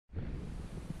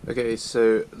Okay,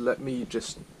 so let me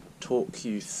just talk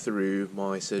you through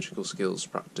my surgical skills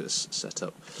practice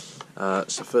setup.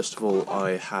 So first of all,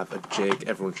 I have a jig.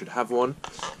 Everyone should have one.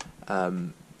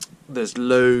 There's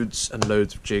loads and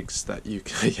loads of jigs that you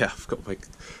can. Yeah, I've got my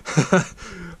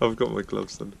I've got my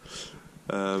gloves on.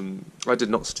 I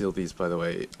did not steal these, by the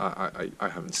way. I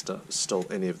haven't stole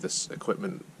any of this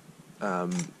equipment.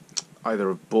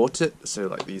 Either I've bought it, so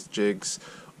like these jigs,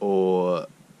 or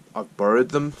I've borrowed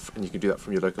them, and you can do that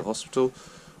from your local hospital,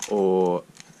 or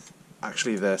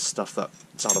actually there's stuff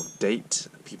that's out of date,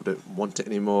 people don't want it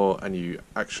anymore, and you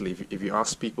actually, if you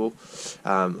ask people,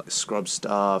 like scrub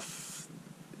staff,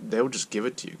 they'll just give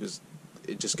it to you, because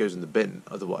it just goes in the bin,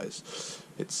 otherwise.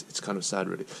 It's kind of sad,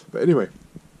 really. But anyway,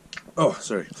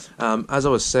 sorry. As I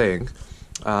was saying,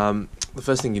 the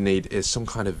first thing you need is some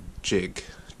kind of jig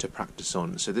to practice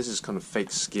on. So this is kind of fake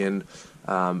skin.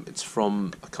 It's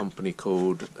from a company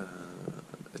called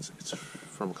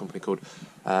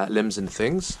Limbs and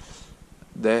Things.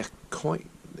 They're quite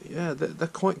they're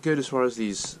quite good as far as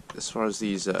these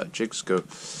jigs go.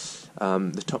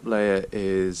 The top layer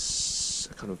is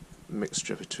a kind of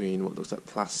mixture between what looks like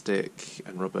plastic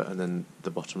and rubber, and then the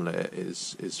bottom layer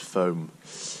is foam.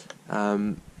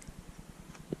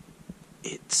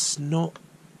 It's not,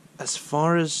 as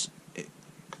far as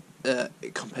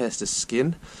it compares to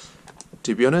skin,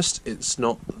 to be honest, it's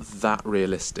not that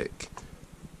realistic.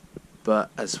 But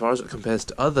as far as it compares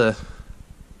to other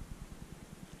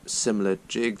similar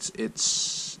jigs,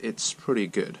 it's pretty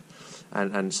good,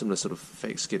 and similar sort of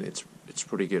fake skin, it's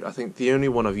pretty good. I think the only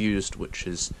one I've used which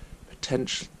is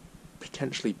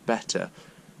potentially better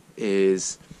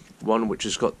is one which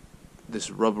has got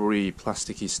this rubbery,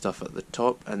 plasticky stuff at the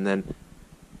top, and then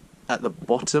at the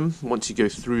bottom, once you go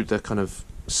through the kind of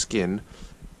skin,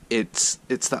 it's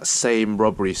that same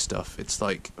rubbery stuff. It's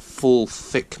like full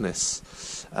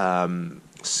thickness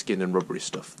skin and rubbery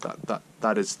stuff.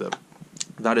 That is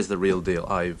the real deal.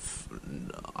 I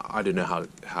don't know how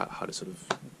to sort of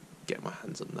get my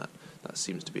hands on that. That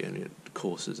seems to be only at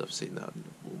courses. I've seen that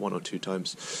one or two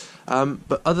times.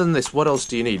 But other than this, what else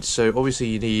do you need? So obviously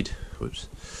you need. Whoops.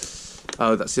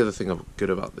 Oh, that's the other thing good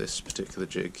about this particular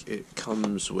jig. It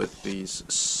comes with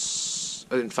these.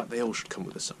 In fact, they all should come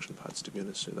with the suction pads, to be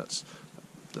honest. So that's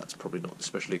probably not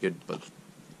especially good, but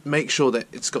make sure that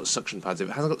it's got suction pads. If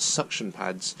it hasn't got suction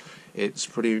pads, it's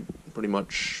pretty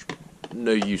much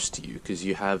no use to you, because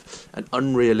you have an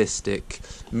unrealistic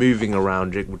moving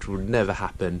around jig, which would never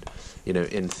happen,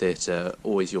 in theatre.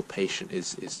 Always your patient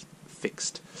is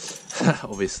fixed,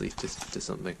 obviously, to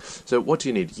something. So what do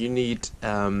you need? You need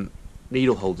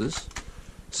needle holders.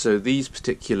 So these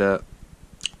particular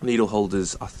needle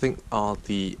holders, I think, are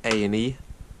the A&E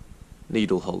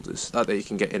needle holders that you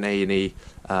can get in A&E.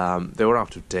 They were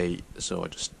out of date, so I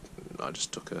just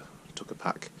took a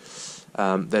pack.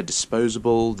 They're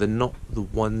disposable. They're not the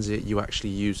ones that you actually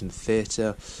use in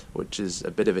theatre, which is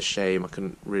a bit of a shame. I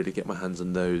couldn't really get my hands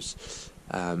on those.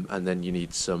 And then you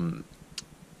need something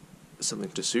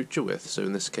to suture with. So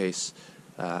in this case,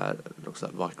 it looks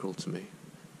like Vicryl to me.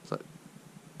 It's like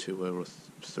 2.0 or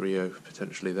 3.0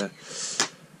 potentially there.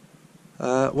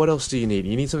 What else do you need?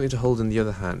 You need something to hold in the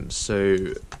other hand,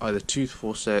 so either tooth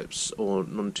forceps or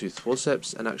non-tooth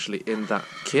forceps, and actually in that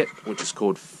kit, which is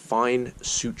called Fine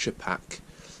Suture Pack,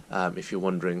 if you're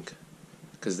wondering,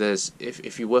 because there's,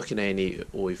 if you work in A&E,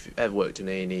 or if you've ever worked in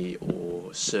A&E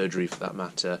or surgery for that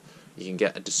matter, you can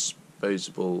get a these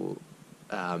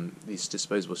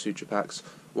disposable suture packs.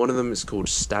 One of them is called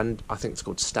I think it's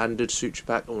called Standard Suture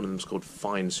Pack, and one of them is called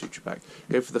Fine Suture Pack.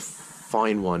 Go for the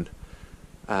fine one.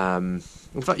 In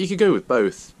fact, you could go with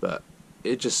both, but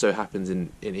it just so happens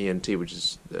in ENT, which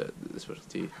is the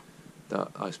specialty that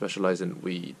I specialise in,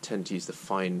 we tend to use the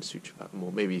fine suture pack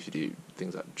more. Maybe if you do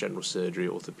things like general surgery,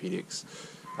 orthopedics,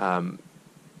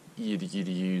 you'd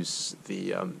use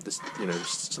the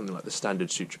something like the standard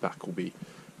suture pack will be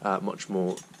much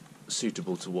more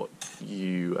suitable to what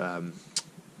you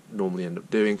normally end up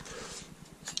doing.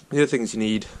 The other things you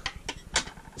need: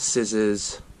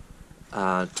 scissors.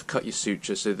 To cut your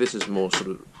suture. So this is more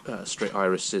sort of straight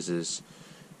iris scissors.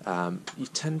 You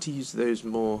tend to use those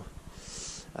more,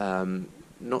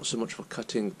 not so much for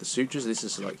cutting the sutures. This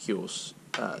is like your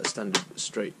standard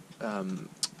straight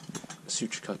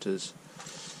suture cutters.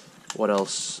 What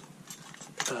else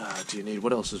do you need?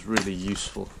 What else is really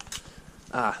useful?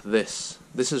 This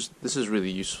is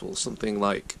really useful. Something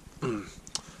like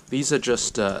these are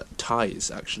just ties.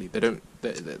 Actually,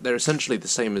 they're essentially the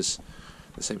same as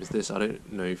this. I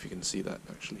don't know if you can see that,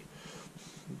 actually.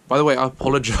 By the way, I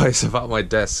apologise about my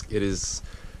desk. It is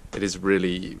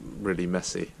really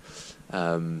messy.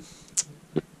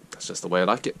 That's just the way I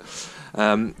like it.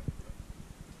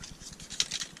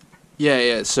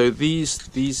 Yeah. So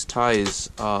these ties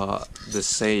are the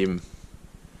same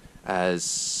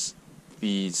as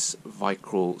these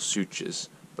Vicryl sutures,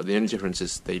 but the only difference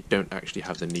is they don't actually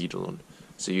have the needle on.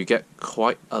 So you get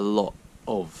quite a lot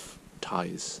of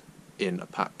ties in a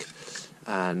pack,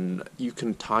 and you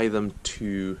can tie them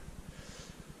to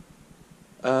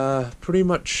pretty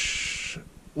much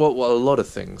a lot of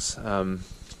things.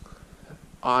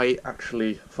 I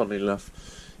actually, funnily enough,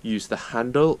 use the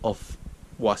handle of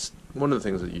one of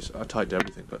the things I tie to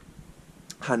everything, but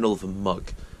handle of a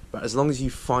mug. But as long as you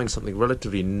find something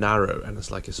relatively narrow and it's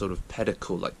like a sort of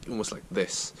pedicle, like almost like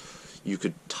this, you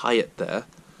could tie it there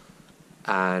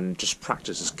and just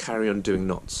practice, just carry on doing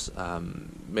knots.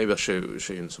 Maybe I'll show you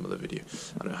in some other video.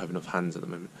 I don't have enough hands at the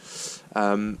moment.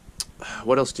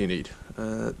 What else do you need?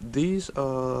 These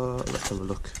are, let's have a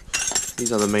look.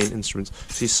 These are the main instruments.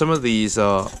 See, some of these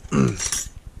are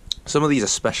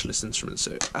specialist instruments.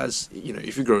 So, as you know,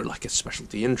 if you grow like a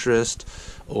specialty interest,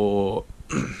 or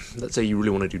let's say you really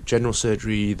want to do general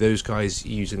surgery, those guys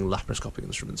using laparoscopic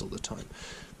instruments all the time.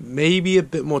 Maybe a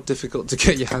bit more difficult to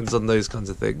get your hands on those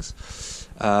kinds of things.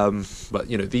 But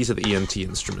you know, these are the ENT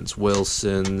instruments,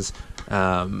 Wilsons,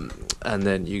 and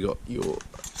then you got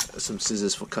some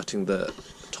scissors for cutting the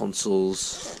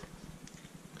tonsils,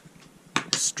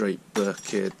 straight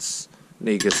Burkitt's,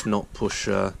 Negus knot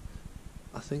pusher.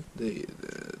 I think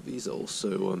these are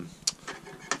also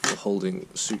for holding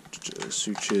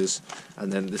sutures,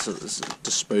 and then this is a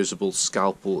disposable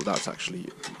scalpel. That's actually,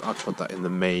 I put that in the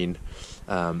main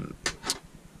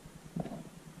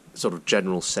sort of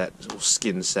general set or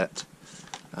skin set.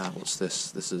 What's this?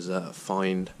 This is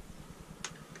fine.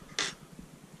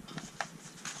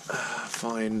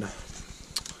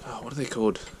 What are they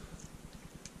called?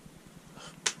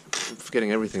 I'm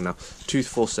forgetting everything now. Tooth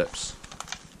forceps.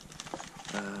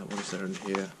 What is there in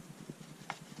here?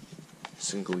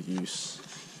 Single use,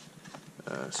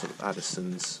 sort of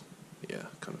Addison's, yeah,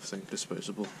 kind of thing.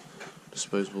 Disposable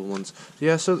ones.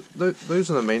 Yeah, so those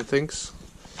are the main things.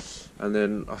 And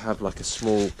then I have like a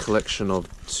small collection of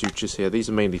sutures here. These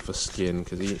are mainly for skin,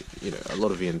 because you know, a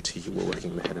lot of ENT we're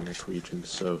working in the head and neck region.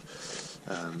 So,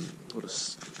 what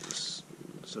is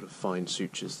sort of fine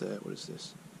sutures there? What is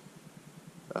this?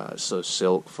 So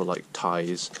silk for like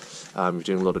ties. We're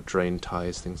doing a lot of drain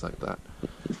ties, things like that.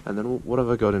 And then what have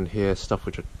I got in here? Stuff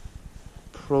which I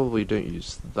probably don't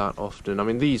use that often. I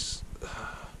mean, these you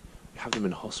have them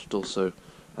in hospital. So,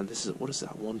 and this is, what is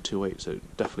that? 128. So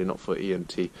definitely not for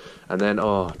ENT. And then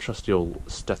trusty old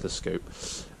stethoscope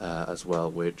as well,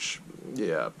 which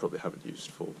I probably haven't used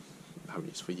for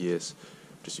years.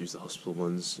 Just use the hospital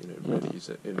ones. You know, rarely use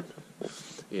it in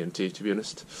ENT, to be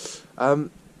honest.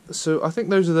 So I think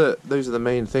those are the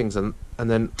main things, and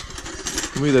then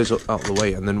move those out of the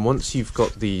way, and then once you've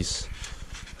got these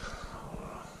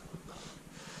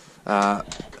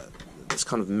this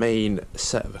kind of main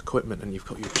set of equipment, and you've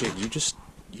got your jig, you just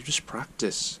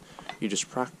practice,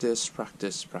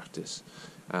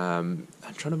 and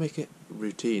trying to make it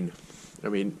routine. I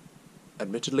mean,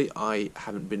 admittedly, I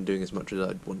haven't been doing as much as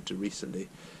I'd want to recently,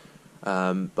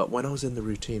 but when I was in the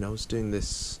routine, I was doing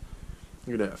this,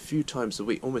 you know, a few times a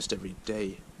week, almost every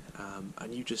day,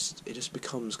 and it just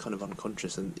becomes kind of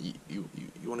unconscious, and you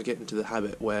want to get into the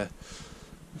habit where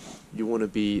you want to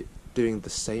be doing the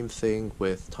same thing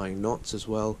with tying knots as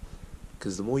well,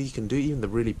 because the more you can do even the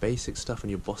really basic stuff, and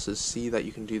your bosses see that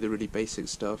you can do the really basic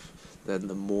stuff, then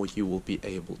the more you will be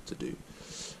able to do.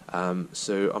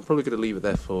 So I'm probably going to leave it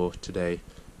there for today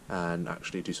and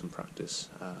actually do some practice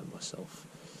myself,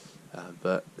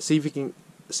 but see if you can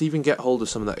get hold of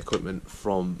some of that equipment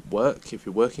from work if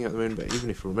you're working at the moment, but even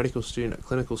if you're a medical student at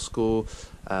clinical school,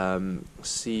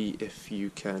 see if you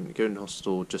can go in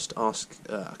hospital, just ask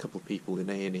a couple of people in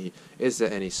A&E, is there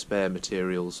any spare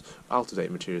materials, out-of-date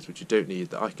materials which you don't need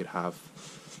that I could have,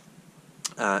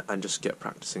 and just get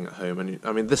practicing at home. And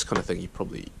I mean, this kind of thing you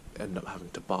probably end up having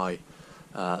to buy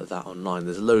that online.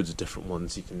 There's loads of different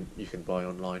ones you can buy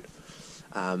online.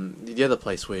 The other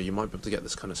place where you might be able to get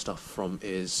this kind of stuff from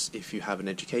is if you have an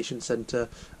education centre,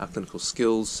 a clinical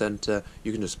skills centre.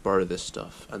 You can just borrow this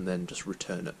stuff and then just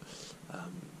return it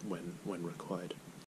when required.